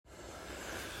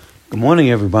Good morning,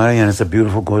 everybody, and it's a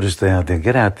beautiful, gorgeous day out there.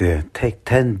 Get out there. Take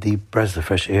 10 deep breaths of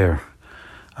fresh air.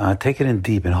 Take it in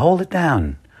deep and hold it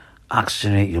down.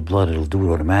 Oxygenate your blood. It'll do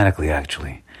it automatically,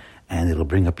 actually. And it'll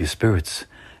bring up your spirits.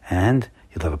 And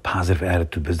you'll have a positive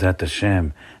attitude, B'ezrat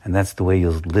Hashem. And that's the way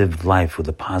you'll live life, with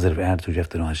a positive attitude. You have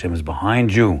to know Hashem is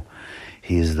behind you.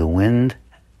 He is the wind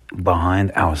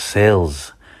behind our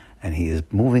sails. And He is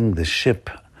moving the ship,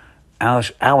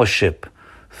 our ship,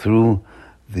 through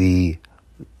the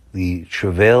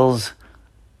travails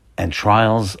and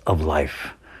trials of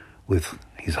life.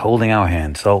 He's holding our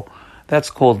hand. So that's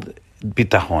called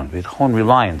bitachon,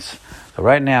 reliance. So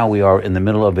right now we are in the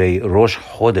middle of a Rosh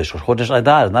Chodesh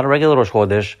Adar. It's not a regular Rosh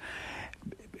Chodesh.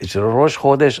 It's a Rosh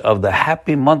Chodesh of the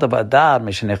happy month of Adar.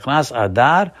 Mishnechnas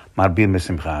Adar marbim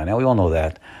b'simcha. Now we all know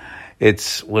that.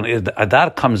 It's when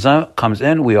Adar comes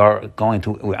in, we are going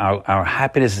to our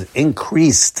happiness is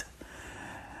increased.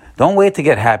 Don't wait to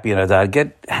get happy in Adar.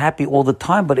 Get happy all the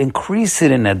time, but increase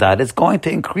it in Adar. It's going to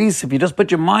increase if you just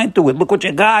put your mind to it. Look what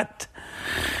you got.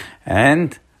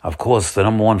 And, of course, the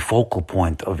number one focal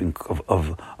point of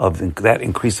that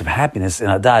increase of happiness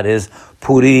in Adar is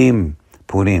Purim,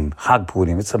 Chag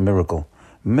Purim. It's a miracle.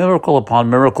 Miracle upon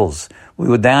miracles. We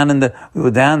were down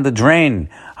the drain.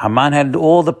 Haman had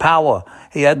all the power.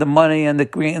 He had the money and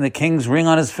the king's ring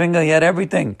on his finger. He had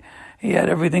everything. He had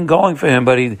everything going for him,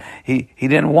 but he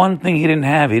didn't, one thing he didn't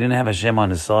have. He didn't have Hashem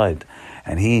on his side.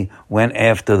 And he went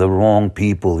after the wrong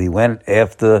people. He went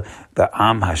after the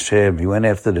Am Hashem. He went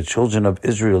after the children of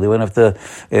Israel. He went after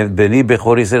Beni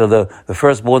Bechor. He said, the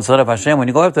firstborn son of Hashem. When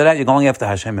you go after that, you're going after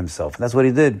Hashem himself. And that's what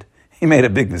he did. He made a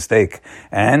big mistake.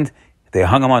 And they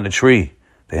hung him on the tree.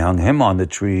 They hung him on the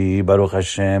tree, Baruch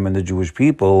Hashem, and the Jewish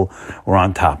people were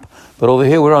on top. But over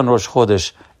here, we're on Rosh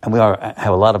Chodesh, and we have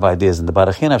a lot of ideas. And the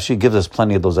Barachin Nafshi gives us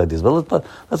plenty of those ideas. But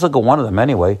let's look at one of them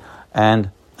anyway. And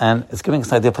it's giving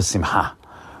us an idea for Simcha.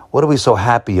 What are we so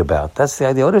happy about? That's the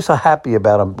idea. What are we so happy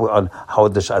about on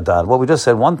Chodesh Adar? Well, we just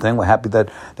said one thing. We're happy that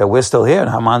we're still here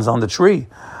and Haman's on the tree.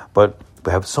 But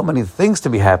we have so many things to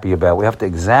be happy about. We have to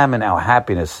examine our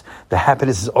happiness. The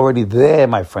happiness is already there,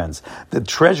 my friends. The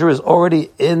treasure is already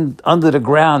under the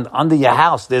ground, under your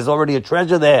house. There's already a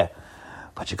treasure there.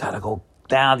 But you got to go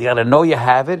down. You got to know you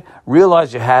have it,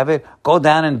 realize you have it, go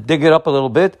down and dig it up a little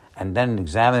bit, and then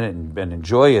examine it and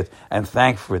enjoy it and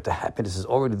thank for it. The happiness is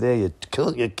already there. Your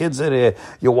kids are there.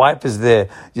 Your wife is there.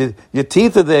 Your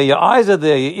teeth are there. Your eyes are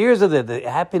there. Your ears are there. The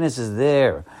happiness is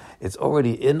there. It's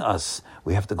already in us.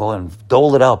 We have to go and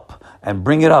dole it up and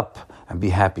bring it up and be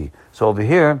happy. So over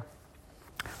here,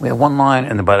 we have one line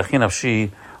in the Barachin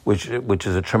Nafshi, which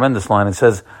is a tremendous line. It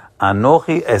says,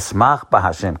 Anochi esmach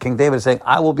b'Hashem. King David is saying,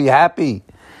 I will be happy.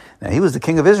 Now, he was the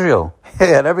king of Israel. He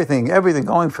had everything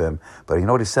going for him. But you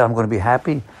know what he said? I'm going to be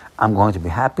happy. I'm going to be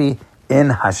happy in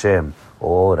Hashem.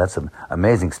 Oh, that's an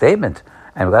amazing statement.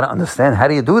 And we've got to understand, how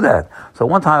do you do that? So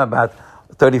one time about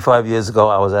 35 years ago,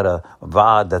 I was at a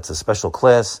VAD, that's a special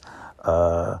class,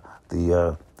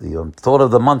 the Thought of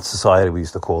the Month Society, we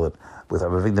used to call it, with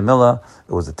Rav Avigdor Miller.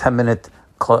 It was a 10-minute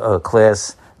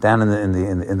class down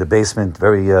in the basement,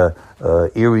 very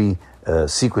eerie,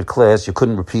 secret class. You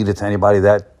couldn't repeat it to anybody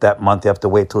that month. You have to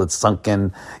wait till it's sunk in.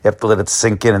 You have to let it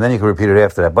sink in, and then you can repeat it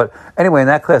after that. But anyway, in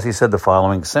that class, he said the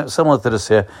following, similar to this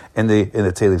here in the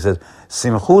Tehillim. He said,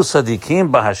 Simchu Sadikim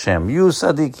b'Hashem. You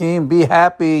Sadikim, be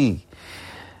happy.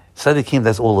 Sadikim,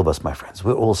 that's all of us, my friends.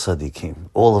 We're all Sadikim.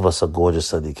 All of us are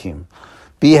gorgeous Sadikim.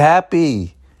 Be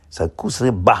happy.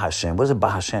 B'Hashem. What is it,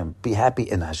 B'Hashem? Be happy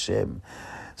in Hashem.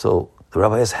 So the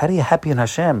rabbi asks, how do you happy in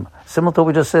Hashem? Similar to what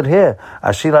we just said here.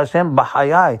 Ashir Hashem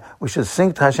b'Hayai. We should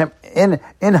sing to Hashem in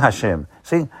Hashem.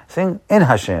 Sing in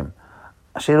Hashem.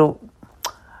 Ashiru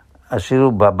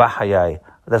b'Hayai.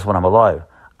 That's when I'm alive.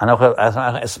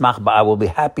 I will be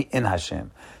happy in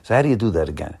Hashem. So how do you do that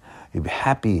again? You'll be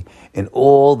happy in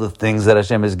all the things that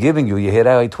Hashem is giving you. You hear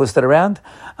how I twist it around?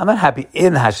 I'm not happy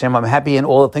in Hashem. I'm happy in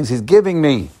all the things He's giving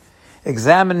me.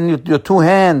 Examine your 2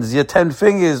 hands, your 10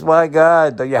 fingers. My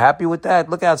God, are you happy with that?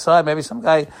 Look outside. Maybe some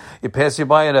guy, you pass you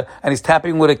by and he's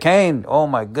tapping with a cane. Oh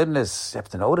my goodness. You have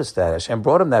to notice that. Hashem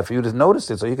brought him that for you to notice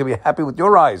it so you can be happy with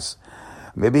your eyes.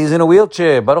 Maybe he's in a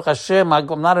wheelchair. Baruch Hashem, I'm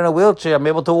not in a wheelchair. I'm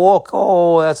able to walk.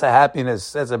 Oh, that's a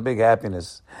happiness. That's a big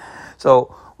happiness.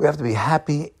 So we have to be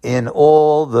happy in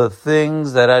all the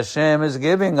things that Hashem is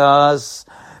giving us.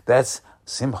 That's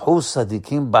Simchu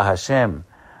Sadikim b'Hashem.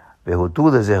 Then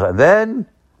and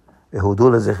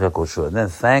then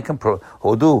thank Him.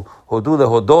 Hodu the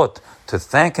hodot, to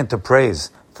thank and to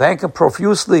praise. Thank Him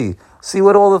profusely. See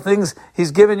what all the things He's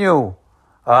given you.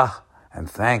 And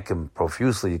thank Him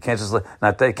profusely. You can't just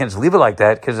leave it like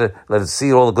that. Let it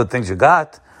see all the good things you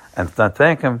got. and not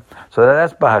thank Him. So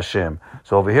that's Bahashem.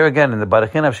 So over here again in the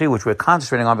Barachin Nafshi, which we're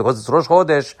concentrating on because it's Rosh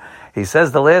Chodesh, he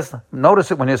says the last.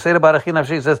 Notice it when you say the Barachin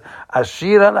Nafshi, he says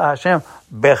Ashira la Hashem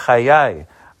bechayai.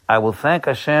 I will thank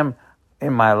Hashem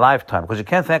in my lifetime, because you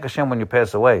can't thank Hashem when you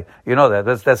pass away. You know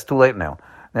that. That's too late now.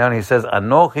 Now he says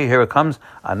Anochi. Here it comes.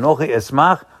 Anochi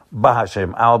esmach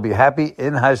b'Hashem. I'll be happy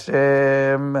in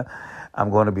Hashem. I'm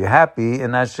going to be happy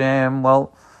in Hashem.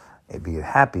 Well, be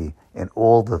happy in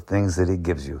all the things that He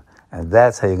gives you. And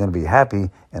that's how you're going to be happy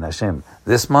in Hashem.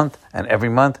 This month and every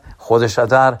month, Chodesh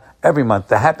Adar, every month.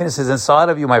 The happiness is inside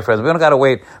of you, my friends. We don't got to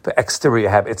wait for exterior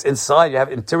happiness. It's inside. You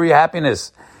have interior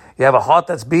happiness. You have a heart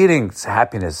that's beating. It's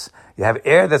happiness. You have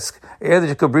air that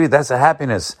you could breathe. That's a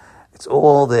happiness. It's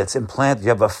all that's implanted. You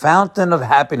have a fountain of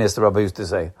happiness, the Rabbi used to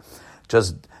say.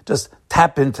 Just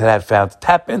tap into that fountain.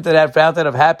 Tap into that fountain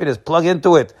of happiness. Plug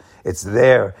into it. It's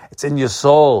there. It's in your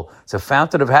soul. It's a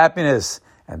fountain of happiness.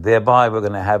 And thereby we're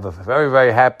going to have a very,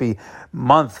 very happy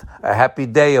month, a happy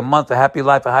day, a month, a happy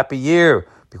life, a happy year.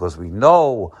 Because we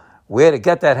know where to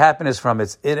get that happiness from.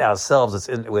 It's in ourselves.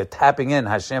 We're tapping in.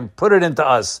 Hashem put it into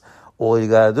us. All you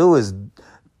got to do is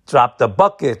drop the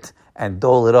bucket and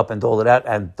dole it up and dole it out.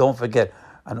 And don't forget,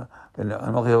 you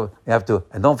have to,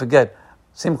 and don't forget,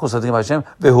 Simchu Sadim Hashem,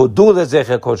 Vehudu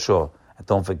lezecher kodsho. And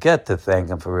don't forget to thank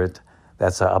Him for it.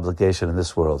 That's our obligation in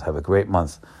this world. Have a great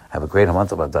month. Have a great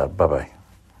month about that. Bye-bye.